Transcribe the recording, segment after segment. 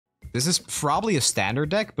This is probably a standard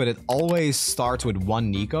deck, but it always starts with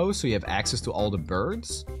one Neeko, so you have access to all the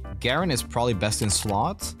birds. Garen is probably best in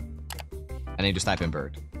slot. And then you just type in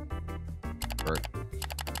bird. Bird.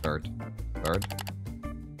 Bird. Bird.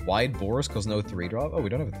 Wide Boars cause no 3-drop? Oh, we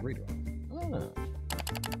don't have a 3-drop. Oh.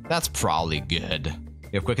 That's probably good.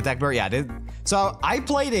 You have quick attack bird? Yeah, I did. So I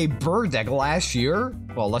played a bird deck last year,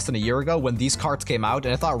 well, less than a year ago, when these cards came out,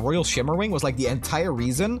 and I thought Royal Shimmerwing was like the entire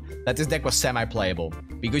reason that this deck was semi-playable.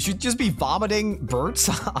 Because you'd just be vomiting birds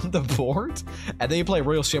on the board, and then you play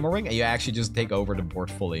Royal Shimmerwing, and you actually just take over the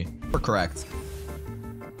board fully. We're correct.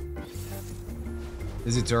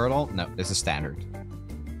 Is it turtle? No, this is standard.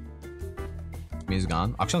 He's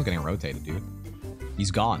gone. Akshan's getting rotated, dude.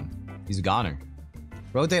 He's gone. He's a goner.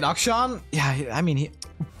 Rotate Akshan? Yeah, I mean,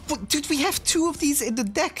 dude, we have 2 of these in the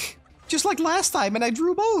deck. Just like last time, and I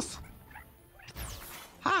drew both.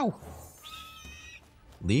 How?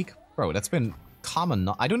 Leak? Bro, that's been common.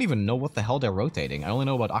 I don't even know what the hell they're rotating. I only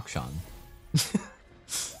know about Akshan.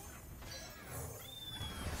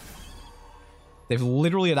 They've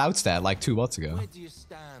literally an outstat like 2 months ago. Where do you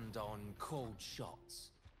stand on cold shots?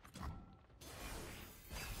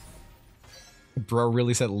 Bro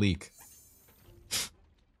really said leak.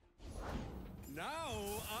 Now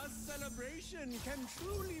our celebration can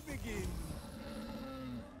truly begin.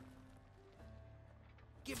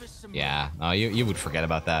 Give us some. Yeah, no, you would forget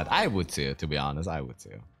about that. I would too, to be honest. I would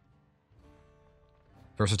too.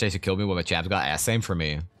 First rotation killed me with my champs got ass. Same for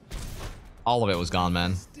me. All of it was gone,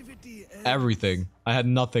 man. Everything. I had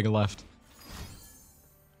nothing left.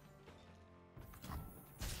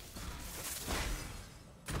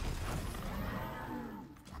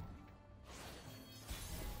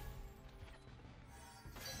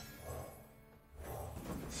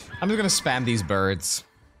 I'm just gonna spam these birds.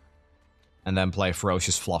 And then play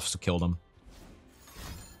Ferocious Fluffs to kill them.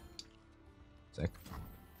 Sick.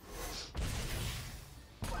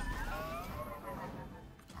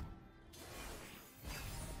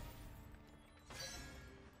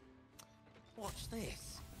 Watch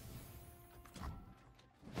this.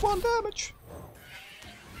 1 damage.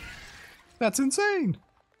 That's insane.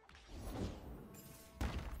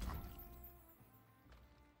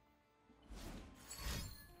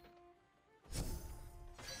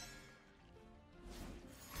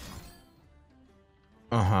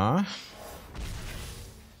 Uh-huh.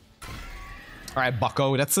 Alright,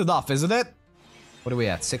 bucko, that's enough, isn't it? What are we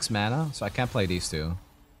at? 6 mana? So I can't play these 2.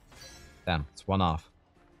 Damn, it's 1 off.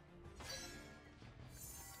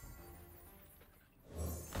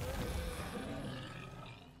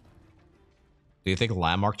 Do you think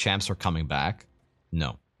landmark champs are coming back?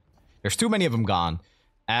 No. There's too many of them gone.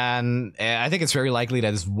 And I think it's very likely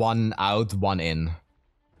that it's 1 out, 1 in.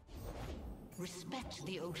 Respect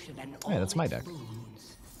the ocean and Yeah, that's my deck.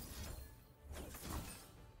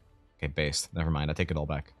 Okay, based. Never mind, I take it all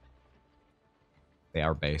back. They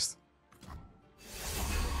are based.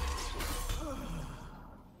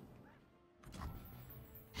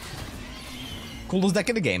 Coolest deck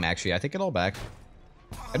in the game, actually. I take it all back.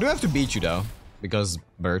 I do have to beat you, though. Because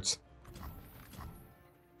birds.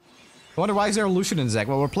 I wonder why is there a Lucian in the deck?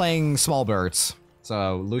 Well, we're playing small birds.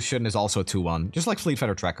 So, Lucian is also a 2-1. Just like Fleet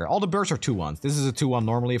Feather Tracker. All the birds are 2-1s. This is a 2-1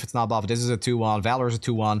 normally if it's not buffed. This is a 2-1. Valor is a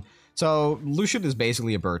 2-1. So, Lucian is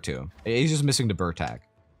basically a bird too. He's just missing the bird tag.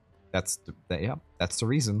 That's yeah, that's the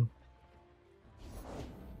reason.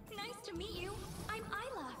 Nice to meet you. I'm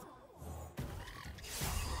Isla.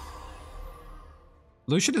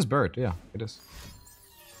 Lucian is bird, yeah, it is.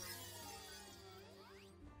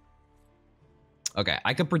 Okay,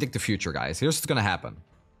 I can predict the future, guys. Here's what's gonna happen.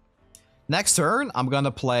 Next turn, I'm gonna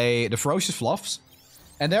play the Ferocious Fluffs,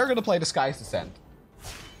 and they're gonna play the Sky's Descent.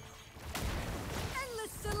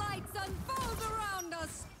 Endless delights unfold around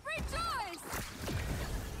us. Rejoice!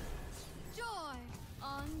 Joy,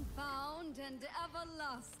 unbound and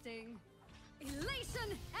everlasting.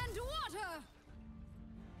 Elation and water.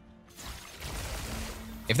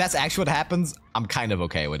 If that's actually what happens, I'm kind of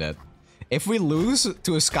okay with it. If we lose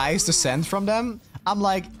to a Sky's Descent from them, I'm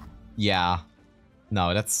like, yeah.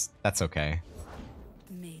 No, that's okay.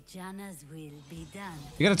 Mejana's will be done.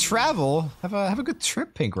 You gotta travel. Have a good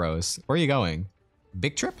trip, Pink Rose. Where are you going?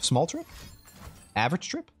 Big trip? Small trip? Average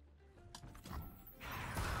trip?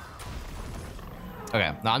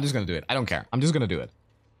 Okay, no, I'm just gonna do it. I don't care. I'm just gonna do it.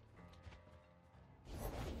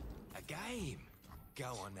 A game. Go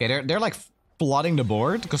on. Okay, they're like flooding the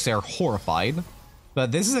board because they're horrified.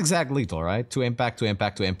 But this is exact lethal, right? 2 impact, 2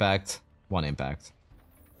 impact, 2 impact, 1 impact.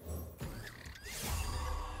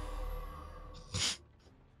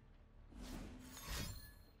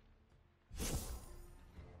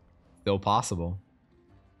 Still possible.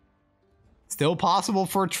 Still possible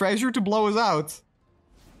for a treasure to blow us out.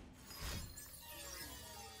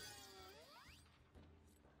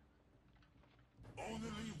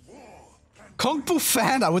 Kung Fu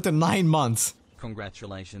Fanda with the 9 months.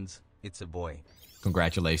 Congratulations, it's a boy.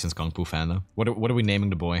 Congratulations, Kung Fu Fanda. What are we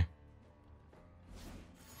naming the boy?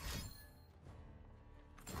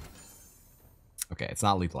 Okay, it's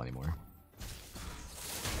not lethal anymore.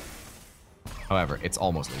 However, it's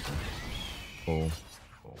almost lethal. Cool.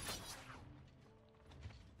 Cool.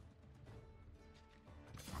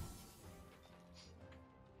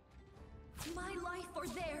 My life or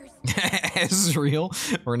theirs.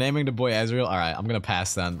 Ezreal? We're naming the boy Ezreal? Alright, I'm gonna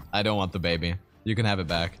pass then. I don't want the baby. You can have it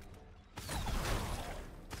back.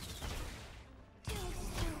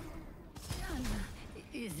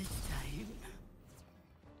 Is it time?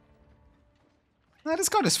 Nah, this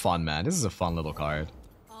card is fun, man. This is a fun little card.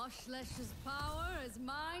 Oshlesh's power is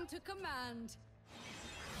mine to command.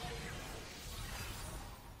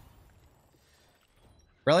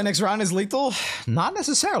 Rally next round is lethal? Not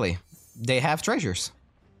necessarily. They have treasures.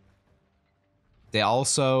 They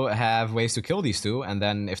also have ways to kill these two, and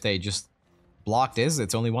then if they just block this,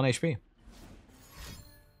 it's only 1 HP.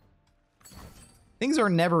 Things are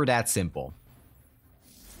never that simple.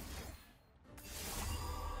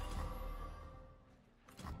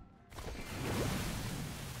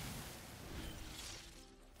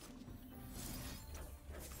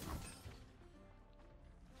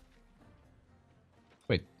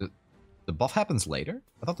 Wait, the buff happens later?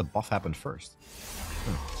 I thought the buff happened first.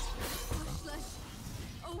 Oshlesh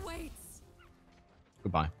awaits.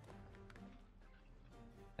 Goodbye.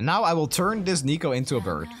 And now I will turn this Neeko into a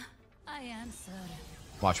bird. I answer.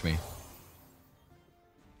 Watch me.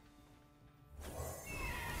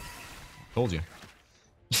 Told you.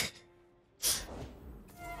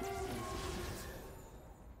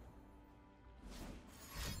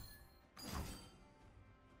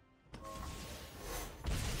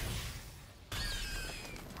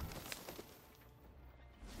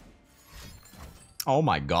 Oh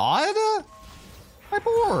my god! My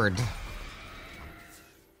board!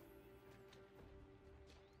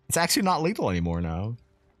 It's actually not lethal anymore now.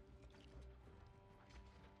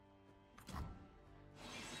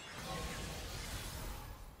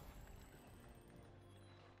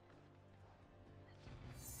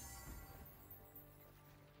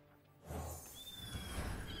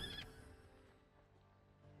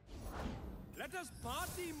 Let us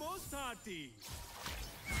party most hearty.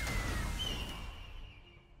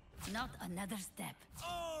 Not another step.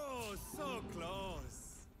 Oh, so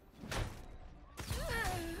close.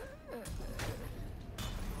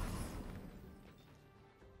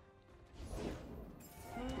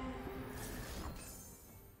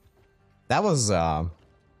 That was, that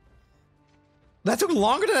took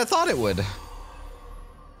longer than I thought it would.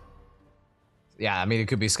 Yeah, I mean, it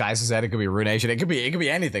could be Sky Society, it could be Ruination, it could be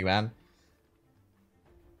anything, man.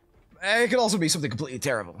 It could also be something completely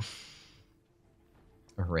terrible.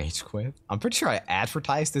 A Rage Quit? I'm pretty sure I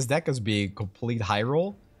advertised this deck as being complete high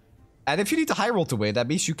roll. And if you need to high roll to win, that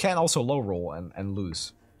means you can also low roll and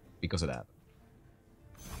lose because of that.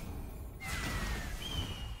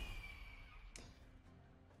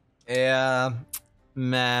 Yeah,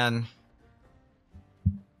 man.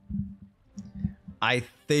 I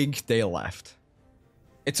think they left.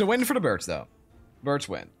 It's a win for the Birds, though. Birds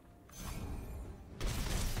win.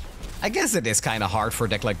 I guess it is kind of hard for a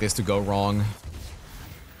deck like this to go wrong.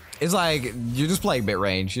 It's like, you're just playing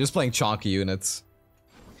mid-range. You're just playing chonky units.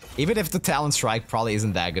 Even if the Taloned Strike probably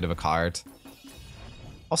isn't that good of a card.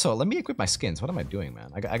 Also, let me equip my skins. What am I doing,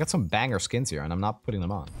 man? I got some banger skins here, and I'm not putting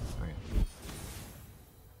them on. Okay.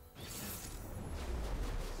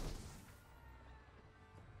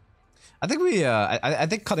 I think we, I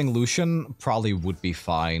think cutting Lucian probably would be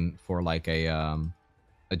fine for like a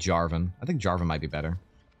Jarvan. I think Jarvan might be better.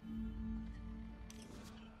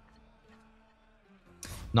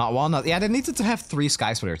 Not one. Not, yeah, they needed to have 3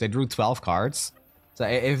 Sky Splitters. They drew 12 cards. So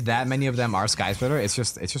if that many of them are Sky Splitter, it's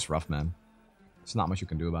just rough, man. There's not much you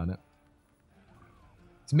can do about it.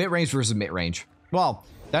 It's mid-range versus mid-range. Well,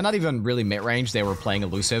 they're not even really mid-range. They were playing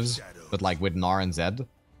elusives, but like with Gnar and Zed.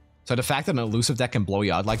 So the fact that an elusive deck can blow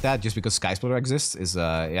you out like that just because Sky Splitter exists is,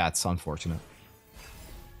 yeah, it's unfortunate.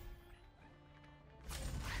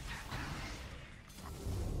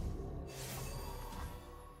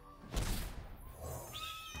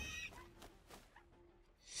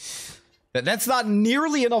 That's not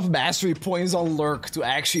nearly enough mastery points on Lurk to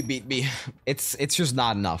actually beat me. It's just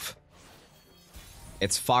not enough.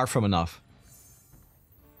 It's far from enough.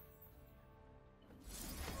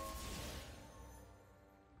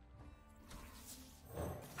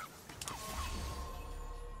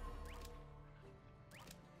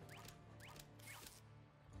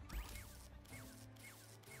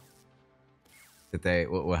 Did they?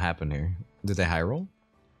 What happened here? Did they high roll?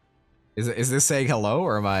 Is this saying hello,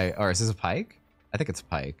 or am I? Or is this a pike? I think it's a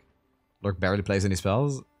pike. Lurk barely plays any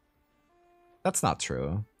spells. That's not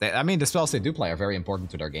true. I mean, the spells they do play are very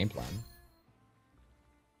important to their game plan.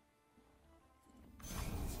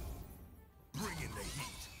 Bring in the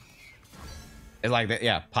heat. It's like,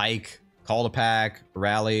 yeah, pike, call to pack,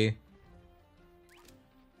 rally.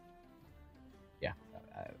 Yeah,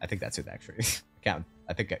 I think that's it actually.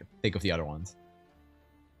 I think of the other ones.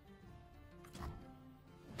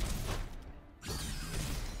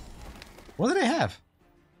 What do they have?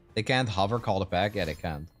 They can't hover, call to pack? Yeah, they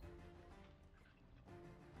can't.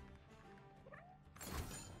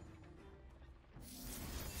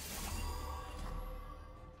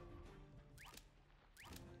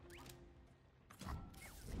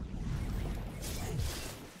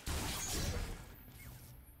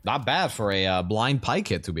 Not bad for a blind pike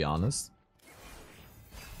hit, to be honest.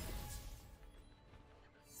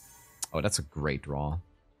 Oh, that's a great draw.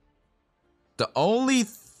 The only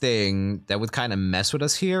thing that would kind of mess with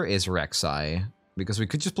us here is Rek'Sai. Because we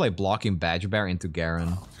could just play blocking Badger Bear into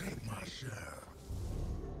Garen.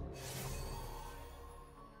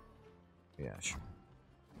 Yeah, sure.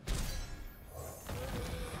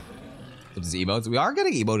 So these emotes, we are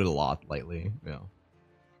getting emoted a lot lately. Yeah.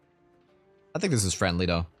 I think this is friendly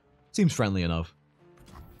though. Seems friendly enough.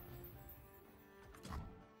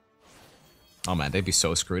 Oh man, they'd be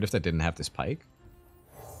so screwed if they didn't have this pike.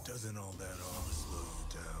 Doesn't all that armor slow you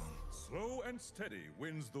down? Slow and steady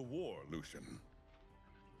wins the war, Lucian.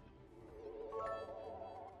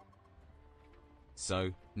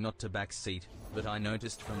 So, not to backseat, but I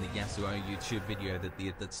noticed from the Yasuo YouTube video that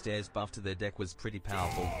the stairs buff to their deck was pretty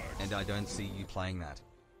powerful, and I don't see you playing that.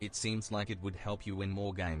 It seems like it would help you win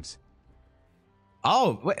more games.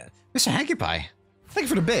 Oh, wait, Mr. Hanky Pie. Thank you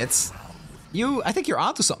for the bits. I think you're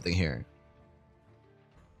onto something here.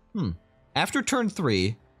 After turn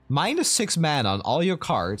 3, -6 mana on all your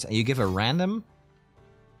cards, and you give a random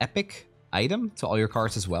epic item to all your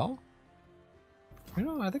cards as well. You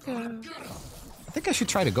know, I think I should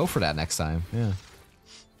try to go for that next time. Yeah,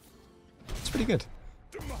 it's pretty good.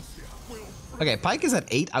 Okay, Pike is at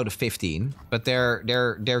 8 out of 15, but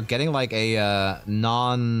they're getting like a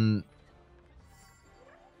non-death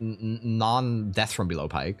from below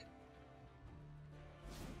Pike.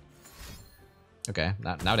 Okay,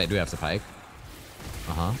 now they do have the Pike.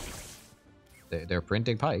 They're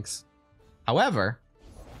printing Pikes. However,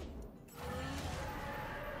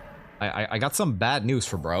 I got some bad news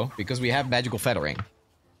for bro, because we have Magical Feathering.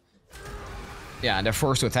 Yeah, and they're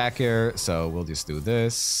forced to attack here, so we'll just do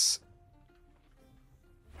this.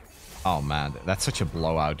 Oh man, that's such a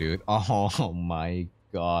blowout, dude. Oh my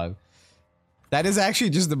god. That is actually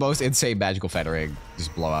just the most insane Magical Feathering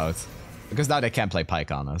just blowout. Because now they can't play Pike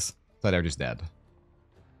on us. So they're just dead.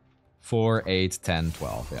 4, 8, 10,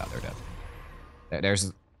 12. Yeah, they're dead.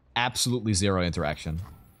 There's absolutely zero interaction.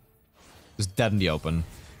 Just dead in the open.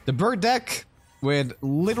 The bird deck with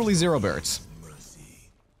literally 0 birds.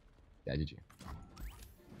 Yeah, GG.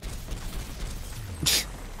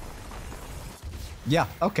 Yeah,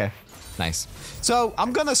 okay. Nice. So,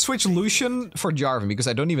 I'm gonna switch Lucian for Jarvan because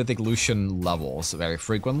I don't even think Lucian levels very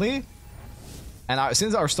frequently. And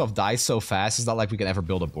since our stuff dies so fast, it's not like we can ever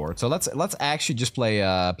build a board. So let's actually just play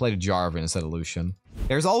the Jarvan instead of Lucian.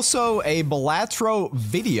 There's also a Balatro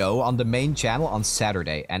video on the main channel on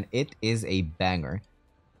Saturday, and it is a banger.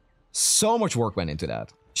 So much work went into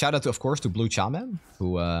that. Shout out to, of course, to Blue Chaman,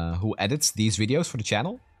 who edits these videos for the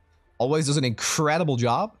channel. Always does an incredible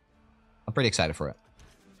job. I'm pretty excited for it.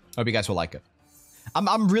 Hope you guys will like it.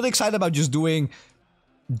 I'm really excited about just doing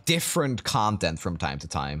different content from time to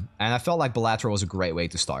time. And I felt like Balatro was a great way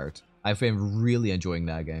to start. I've been really enjoying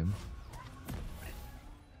that game.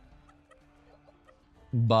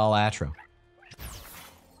 Balatro.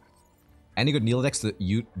 Any good Neela decks that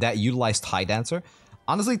utilize Tide Dancer?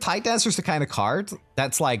 Honestly, Tide Dancer is the kind of card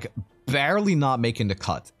that's like barely not making the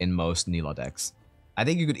cut in most Neela decks. I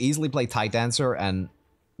think you could easily play Tide Dancer and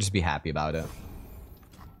just be happy about it.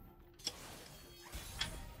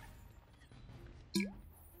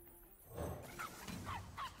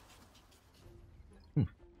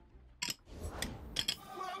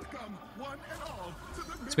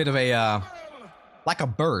 It's a bit of a, like a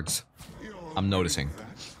bird, I'm noticing.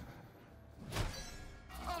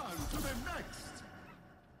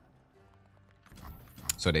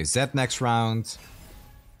 So they Z next round.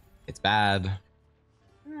 It's bad.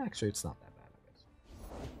 Actually, it's not that bad, I guess.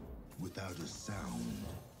 Without a sound.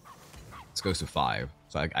 This goes to 5.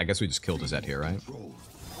 So I guess we just killed the Z here, right?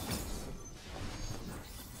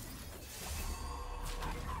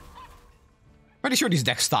 Pretty sure these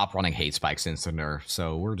decks stop running hate spikes since the nerf,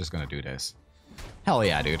 so we're just gonna do this. Hell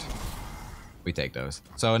yeah, dude. We take those.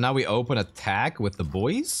 So now we open attack with the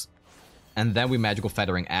boys, and then we magical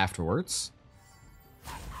feathering afterwards.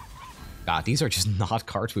 God, these are just not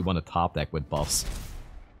cards we want to top deck with buffs.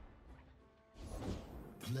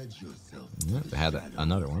 Yep, they had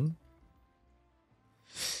another one.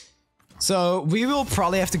 So we will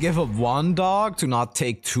probably have to give up one dog to not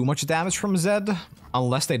take too much damage from Zed,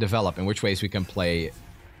 unless they develop, in which ways we can play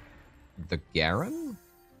the Garen.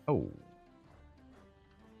 Oh.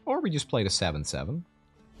 Or we just play the 7/7.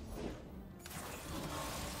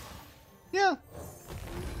 Yeah.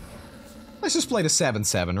 Let's just play the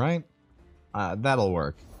 7/7, right? That'll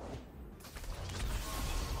work.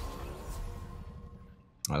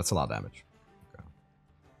 Oh, that's a lot of damage. Okay.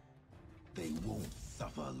 They won't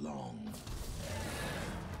suffer long.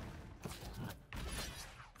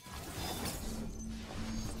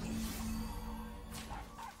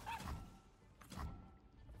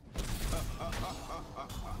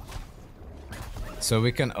 So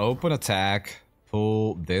we can open attack,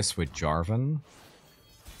 pull this with Jarvan.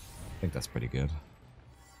 I think that's pretty good.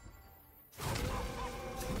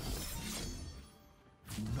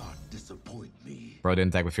 Not disappoint me. Bro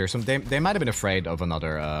didn't attack with Fearsome. They might have been afraid of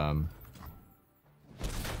another,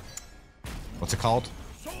 what's it called?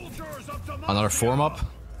 Another form up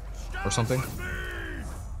or something.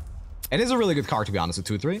 It is a really good card, to be honest, at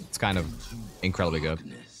 2/3. It's kind of incredibly good.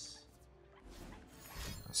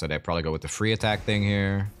 So they probably go with the free attack thing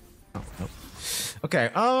here. Oh, nope. Okay,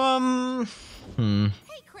 Hey,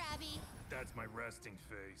 Krabby. That's my resting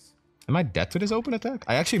face. Am I dead to this open attack?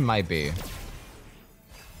 I actually might be.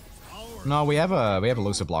 No, we have a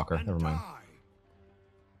elusive blocker. Never mind.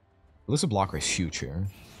 Elusive blocker is huge here.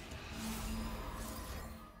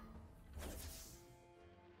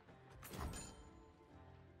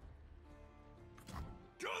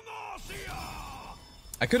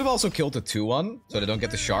 I could have also killed the 2-1, so they don't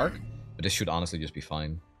get the shark, but this should honestly just be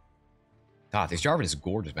fine. God, this Jarvan is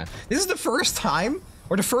gorgeous, man. This is the first time,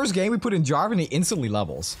 or the first game we put in Jarvan, he instantly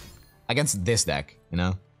levels. Against this deck, you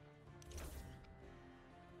know?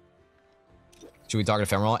 Should we target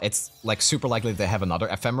Ephemeral? It's like super likely that they have another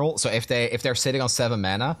Ephemeral, so if they're sitting on 7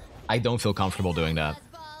 mana, I don't feel comfortable doing that.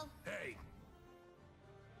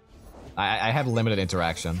 I have limited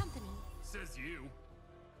interaction. Says you.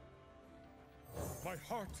 My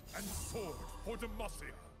heart and sword for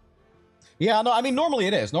Demacia. Yeah, no, I mean, normally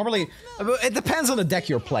it is. Normally, it depends on the deck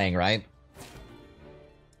you're playing, right?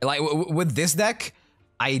 Like, with this deck,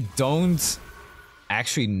 I don't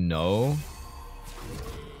actually know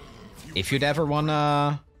if you'd ever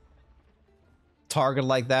wanna target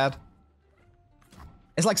like that.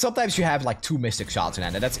 It's like sometimes you have like 2 Mystic Shots in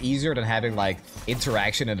hand, and that's easier than having like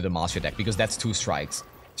interaction in the Demacia deck, because that's 2 strikes.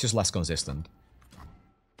 It's just less consistent.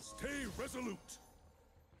 Stay resolute.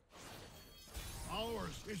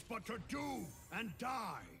 Ours is but to do and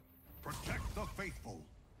die. Protect the faithful.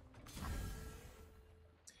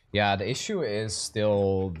 Yeah, the issue is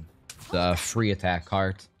still the free attack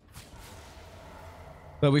card.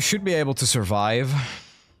 But we should be able to survive.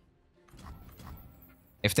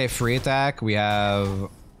 If they free attack, we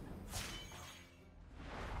have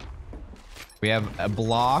a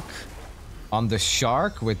block on the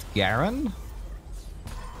shark with Garen.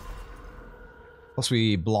 Plus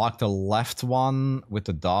we block the left one with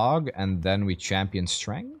the dog, and then we champion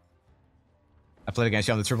strength. I played against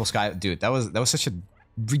you on the Triple Sky. Dude, that was such a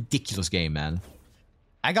ridiculous game, man.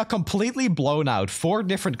 I got completely blown out 4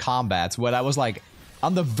 different combats when I was like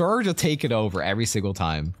on the verge of taking over every single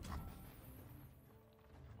time.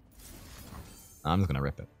 I'm just gonna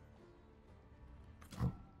rip it.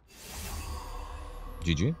 Oh.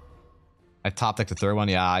 GG. I top decked the 3rd one.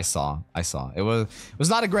 Yeah, I saw. It was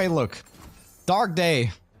not a great look. Dark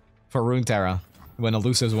day for Runeterra when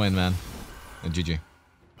elusives win, man. And GG.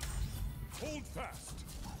 Hold fast.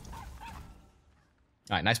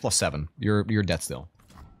 All right, nice +7. You're dead still.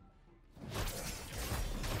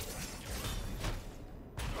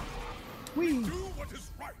 Do what is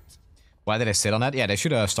right. Why did I sit on that? Yeah, they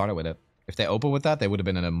should have started with it. If they open with that, they would have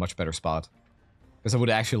been in a much better spot. Because I would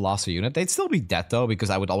have actually lost a unit. They'd still be dead, though, because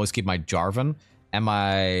I would always keep my Jarvan and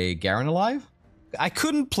my Garen alive. I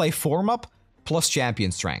couldn't play form up plus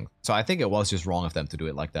champion strength. So I think it was just wrong of them to do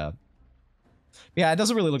it like that. Yeah, it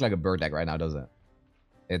doesn't really look like a bird deck right now, does it?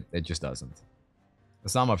 It just doesn't.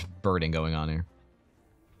 There's not much birding going on here.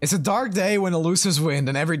 It's a dark day when elusives win,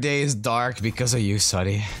 and every day is dark because of you,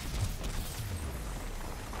 Suddy.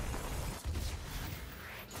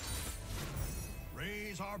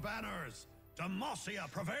 Raise our banners. Demacia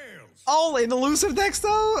prevails. All in elusive decks,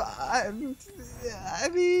 though? I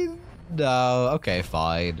mean, No, okay,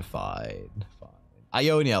 fine.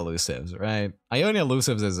 Ionia elusives, right? Ionia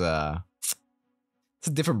elusives is it's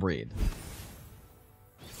a different breed.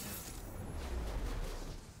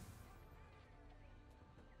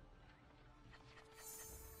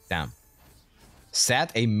 Damn.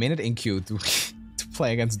 Sat a minute in queue to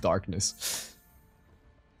play against darkness.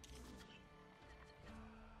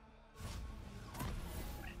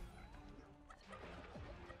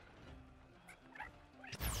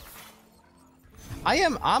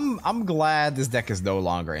 I'm glad this deck is no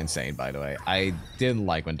longer insane, by the way. I didn't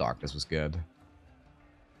like when darkness was good.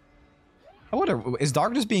 I wonder, is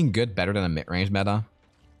darkness being good better than a mid-range meta?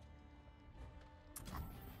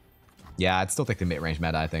 Yeah, I'd still take the mid-range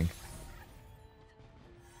meta, I think.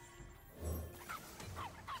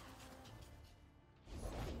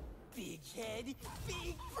 Big head,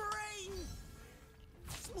 big brain.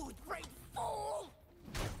 Smooth brain fool.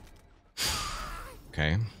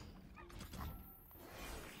 Okay.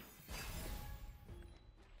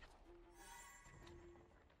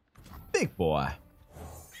 Big boy.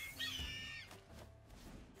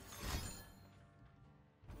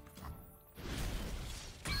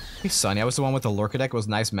 Hey Sonny, I was the one with the Lurker deck. It was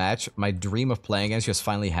a nice match. My dream of playing against just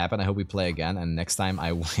finally happened. I hope we play again, and next time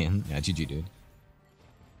I win. Yeah, GG, dude.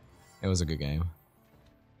 It was a good game.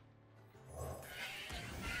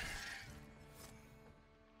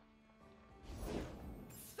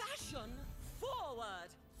 Fashion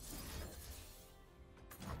forward.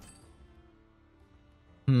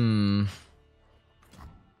 Hmm.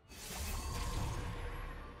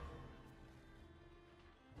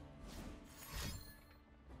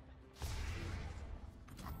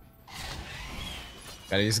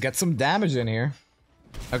 Gotta just get some damage in here.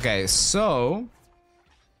 Okay, so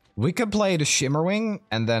we could play the Shimmerwing,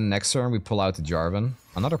 and then next turn we pull out the Jarvan.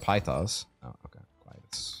 Another Pythos. Oh, okay. Quiet.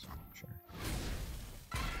 Sure.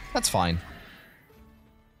 That's fine.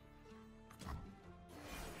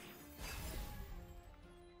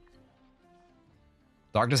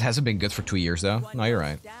 Darkness hasn't been good for 2 years, though. No, you're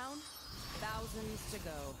right. Down, thousands to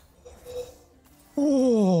go.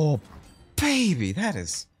 Oh, baby, that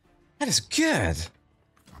is good.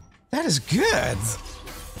 That is good.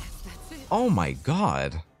 Oh my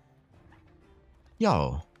god.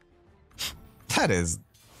 Yo. That is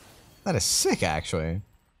sick, actually.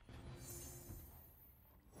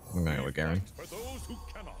 I'm gonna go with Garen. For those who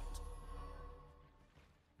cannot.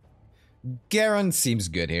 Garen seems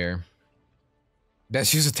good here.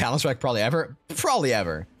 Best use of Taloned Strike probably ever? Probably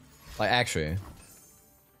ever. Like, actually.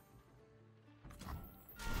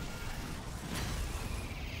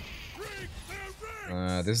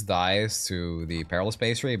 This dies to the Perilous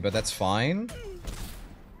Pastry, but that's fine.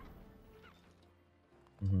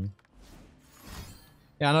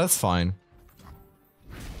 Yeah, no, that's fine.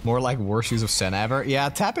 More like worst use of Senna ever. Yeah,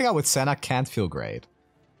 tapping out with Senna can't feel great.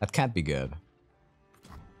 That can't be good.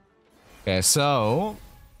 Okay, so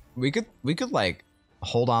we could like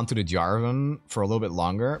hold on to the Jarvan for a little bit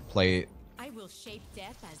longer. Play. I will shape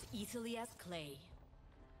death as easily as clay.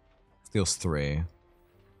 Steals 3.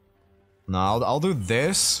 No, I'll do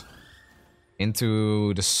this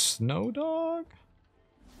into the Snow Dog.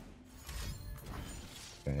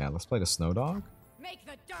 Okay, yeah, let's play the Snow Dog. Make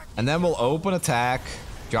the dark And then we'll open attack.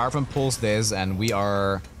 Jarvan pulls this, and we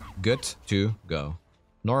are good to go.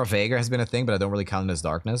 Nora Vega has been a thing, but I don't really count it as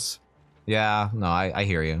darkness. Yeah, no, I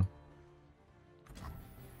hear you.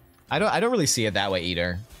 I don't really see it that way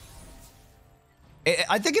either.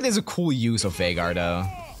 I think it is a cool use of Veigar, though.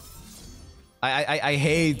 I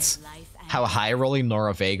hate how high rolling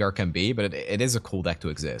Nora Veigar can be, but it is a cool deck to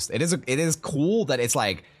exist. It is cool that it's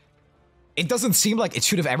like, it doesn't seem like it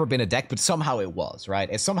should have ever been a deck, but somehow it was,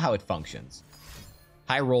 right? Somehow it functions.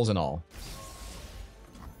 High rolls and all.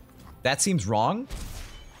 That seems wrong.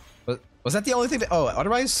 But was that the only thing that, oh,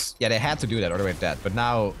 otherwise, yeah, they had to do that, otherwise that. But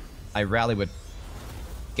now I rally with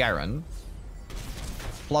Garen.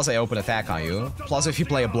 Plus I open attack on you. Plus if you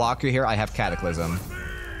play a blocker here, I have Cataclysm.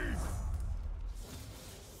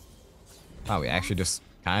 Oh, we actually just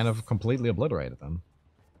kind of completely obliterated them.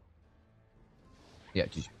 Yeah,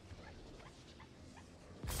 GG.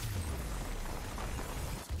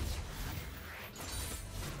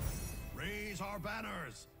 Raise our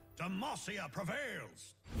banners. Demacia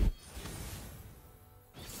prevails.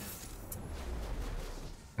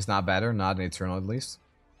 It's not better, not an Eternal at least.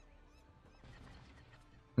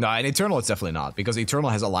 No, an Eternal it's definitely not, because Eternal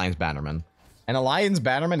has Alliance Bannerman. And Alliance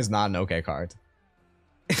Bannerman is not an okay card.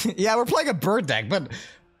 Yeah, we're playing a bird deck, but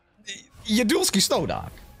Yadulski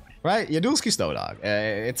Snowdog, right? Yadulski Snowdog.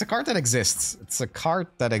 It's a card that exists. It's a card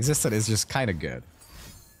that exists that is just kind of good.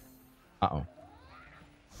 Uh-oh.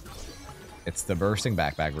 It's the bursting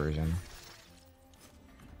backpack version.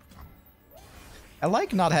 I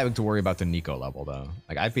like not having to worry about the Neeko level though.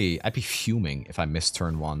 Like I'd be fuming if I missed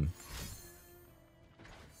turn 1.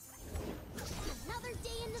 Another day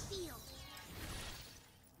in the field.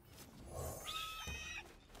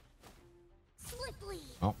 Swiftly.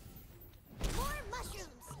 Oh, More mushrooms.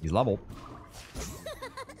 he's leveled.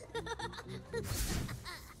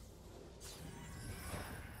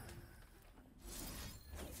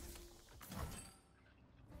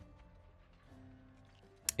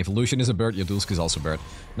 If Lucian is a bird, Yadulsk is also a bird.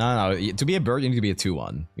 No. To be a bird, you need to be a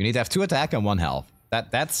 2-1. You need to have 2 attack and 1 health.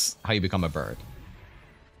 That's how you become a bird.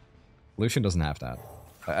 Lucian doesn't have that.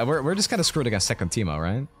 We're just kind of screwed against second Teemo,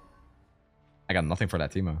 right? I got nothing for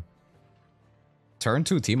that Teemo. Turn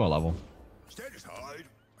 2 Teemo level. Stand aside.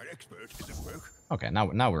 An expert is at work. Okay,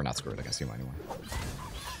 now we're not screwed against Teemo anymore.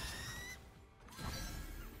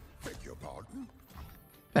 Beg your pardon.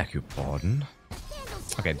 Beg your pardon.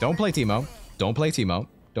 Okay, don't play Teemo. Don't play Teemo.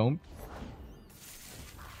 Don't.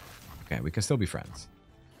 Okay, we can still be friends.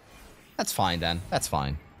 That's fine then. That's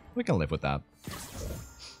fine. We can live with that.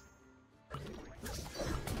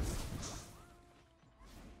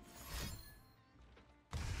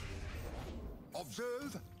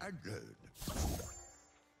 Observe and learn.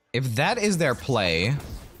 If that is their play,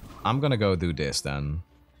 I'm gonna go do this then.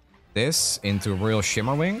 This into Royal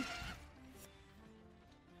Shimmerwing.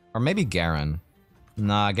 Or maybe Garen.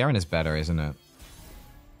 Nah, Garen is better, isn't it?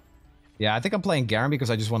 Yeah, I think I'm playing Garen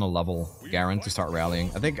because I just want to level Garen to start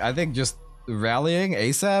rallying. I think just rallying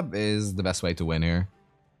ASAP is the best way to win here.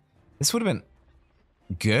 This would have been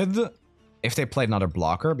good if they played another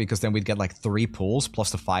blocker, because then we'd get like 3 pulls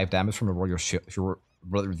plus the 5 damage from the Royal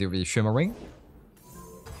Shimmerwing.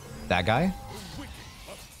 That guy.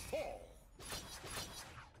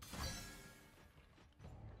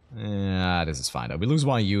 Yeah, this is fine though. We lose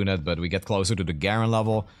 1 unit, but we get closer to the Garen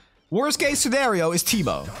level. Worst case scenario is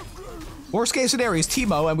Teemo. Worst case scenario is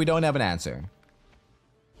Teemo and we don't have an answer.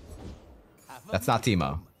 That's not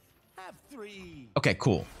Teemo. Okay,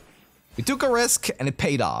 cool. We took a risk and it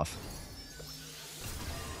paid off.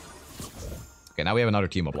 Okay, now we have another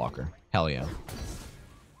Teemo blocker. Hell yeah.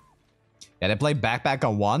 Yeah, they play backpack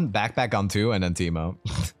on 1, backpack on 2, and then Teemo.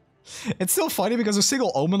 It's still funny because a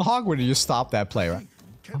single Omen Hog would just stop that play, right?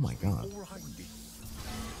 Oh my god.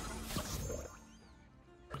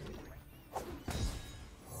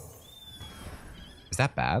 Is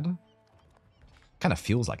that bad? Kind of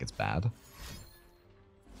feels like it's bad.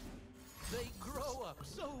 They grow up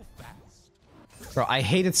so fast. Bro, I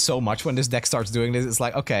hate it so much when this deck starts doing this. It's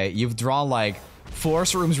like, okay, you've drawn like 4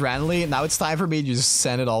 rooms randomly. Now it's time for me to just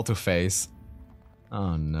send it all to face.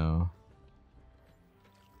 Oh no.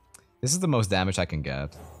 This is the most damage I can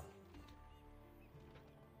get.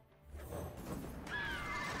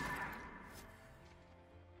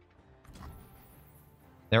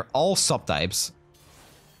 They're all subtypes.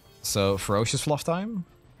 So, Ferocious Fluff time?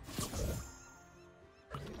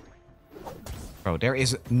 Bro, there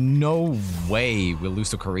is no way we'll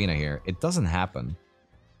lose to Karina here. It doesn't happen.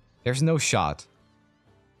 There's no shot.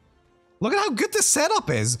 Look at how good the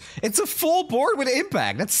setup is! It's a full board with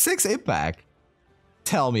impact! That's 6 impact!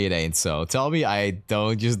 Tell me it ain't so. Tell me I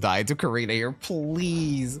don't just die to Karina here,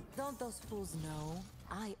 please! Don't those fools know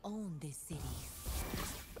I own this city?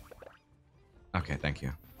 Okay, thank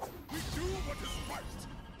you. We do what is right.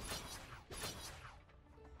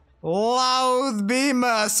 Loud, be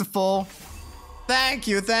merciful. Thank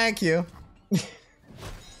you, thank you.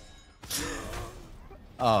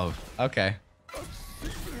 Oh, okay.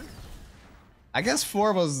 I guess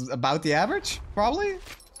 4 was about the average, probably?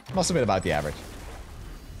 Must have been about the average.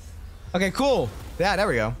 Okay, cool. Yeah, there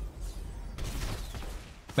we go.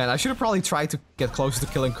 Man, I should have probably tried to get closer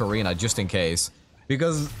to killing Karina just in case.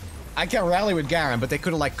 Because I can rally with Garen, but they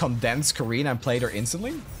could have like condensed Karina and played her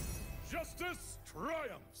instantly. Justice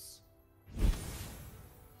triumphs.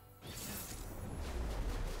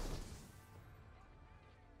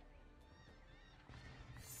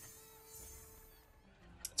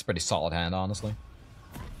 It's a pretty solid hand, honestly.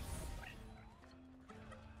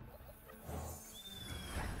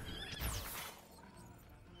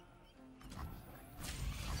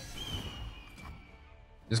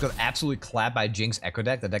 Just got absolutely clapped by Jinx Echo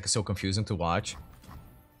deck. That deck is so confusing to watch.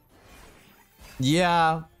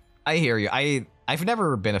 Yeah, I hear you. I've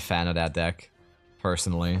never been a fan of that deck,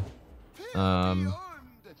 personally.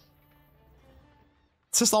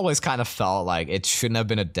 It's just always kind of felt like it shouldn't have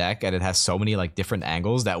been a deck, and it has so many like different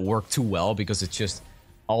angles that work too well because it's just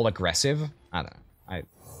all aggressive. I don't know.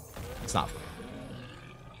 It's not for me.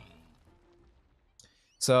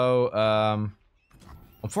 So,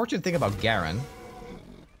 unfortunate thing about Garen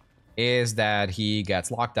is that he gets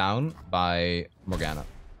locked down by Morgana.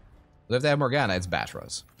 But if they have Morgana, it's bad for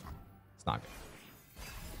us. It's not good.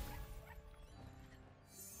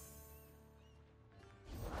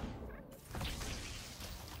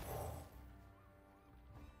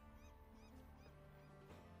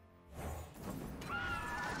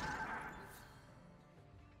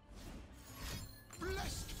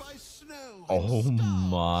 Blessed by snow. Oh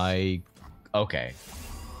my... Okay.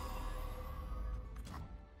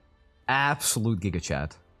 Absolute Giga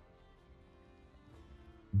Chat.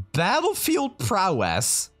 Battlefield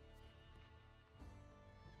prowess.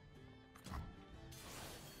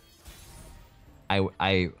 Oh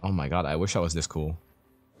my god, I wish I was this cool.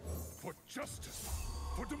 For justice,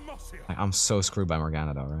 for Demacia. I'm so screwed by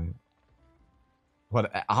Morgana though,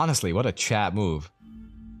 right? Honestly, what a chat move.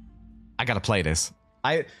 I gotta play this.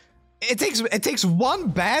 It takes one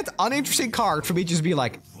bad, uninteresting card for me to just be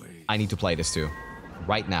like, I need to play this too.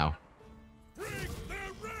 Right now. Break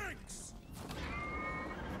their ranks.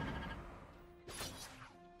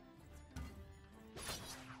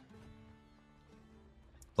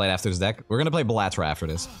 Play it after this deck. We're gonna play Belatra after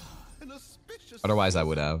this. Otherwise, I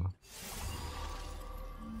would have.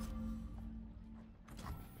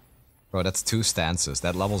 Bro, that's 2 stances.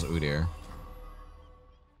 That levels Udyr.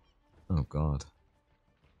 Oh god.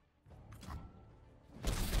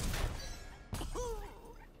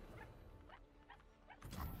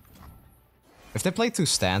 If they play 2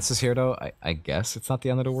 stances here, though, I guess it's not the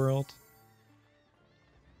end of the world.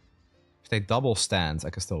 If they double stance, I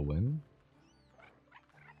can still win.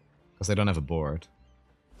 Because they don't have a board.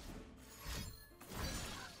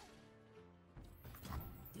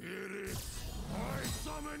 I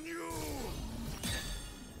summon you.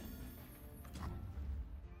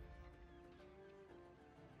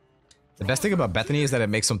 The best thing about Bethany is that it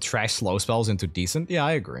makes some trash slow spells into decent. Yeah,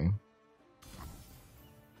 I agree.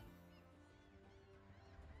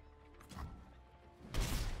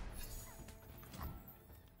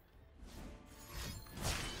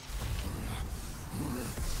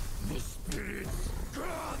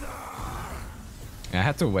 Yeah, I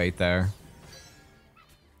had to wait there.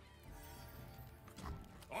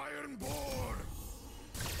 Ironborn.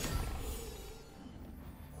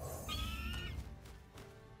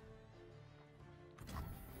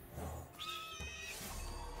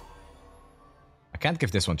 I can't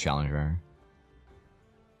give this one Challenger.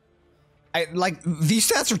 These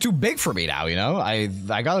stats are too big for me now, you know? I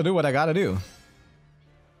gotta do what I gotta do.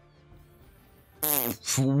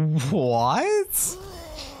 What?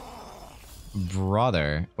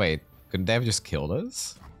 Brother. Wait, couldn't they have just killed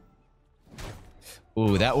us?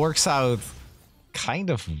 Ooh, that works out kind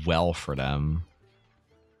of well for them.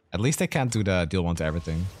 At least they can't do the deal 1 to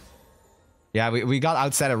everything. Yeah, we got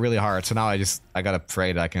outset it really hard, so now I gotta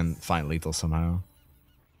pray that I can find lethal somehow.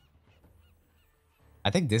 I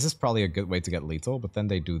think this is probably a good way to get lethal, but then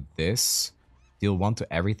they do this. Deal 1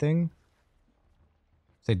 to everything.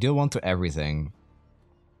 They deal 1 to everything.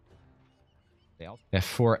 Yeah,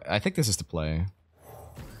 4. I think this is the play.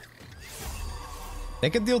 They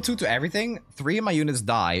can deal 2 to everything. 3 of my units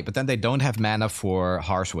die, but then they don't have mana for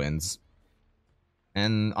Harsh Winds.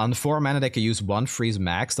 And on 4 mana, they can use 1 freeze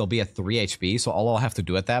max. They'll be at 3 HP, so all I'll have to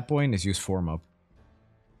do at that point is use Form Up.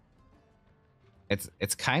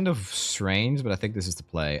 It's kind of strange, but I think this is the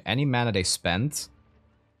play. Any mana they spend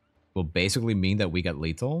will basically mean that we get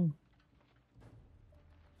lethal.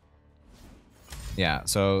 Yeah,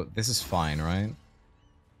 so this is fine, right?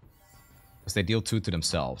 Because they deal 2 to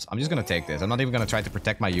themselves. I'm just gonna take this. I'm not even gonna try to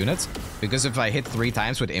protect my units, because if I hit 3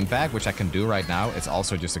 times with impact, which I can do right now, it's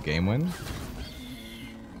also just a game win.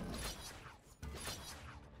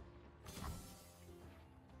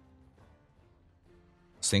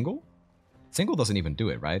 Single? Single doesn't even do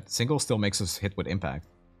it, right? Single still makes us hit with impact.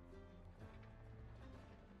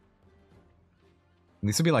 It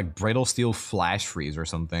needs to be like Brittle Steel Flash Freeze or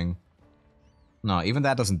something. No, even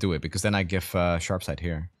that doesn't do it, because then I give Sharp Sight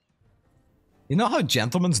here. You know how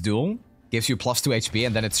Gentleman's Duel gives you +2 HP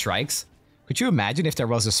and then it strikes? Could you imagine if there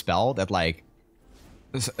was a spell that, like,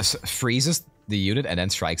 freezes the unit and then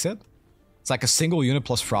strikes it? It's like a single unit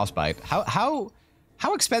plus Frostbite. How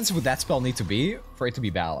expensive would that spell need to be for it to be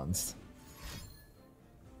balanced?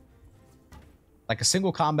 Like a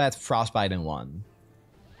single combat Frostbite in 1.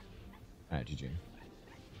 Alright, GG.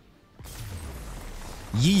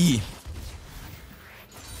 Yee!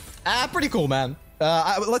 Ah, pretty cool, man.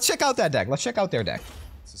 Let's check out that deck. Let's check out their deck.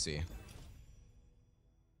 Let's see.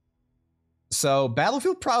 So,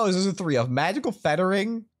 Battlefield Prowess is a 3 of Magical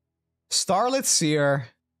Feathering, Starlit Seer,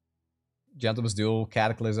 Gentleman's Duel,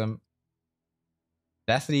 Cataclysm,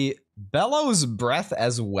 Bethany, Bellows Breath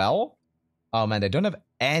as well. Oh man, they don't have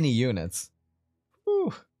any units.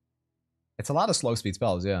 Whew. It's a lot of slow speed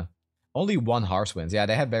spells, yeah. Only one harsh winds. Yeah,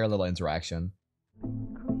 they have very little interaction.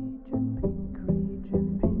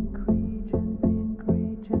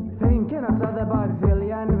 Thinking of the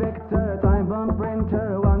Baxillion Victor, time bomb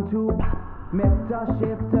printer, 1, 2, meta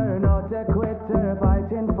shifter, not a quitter.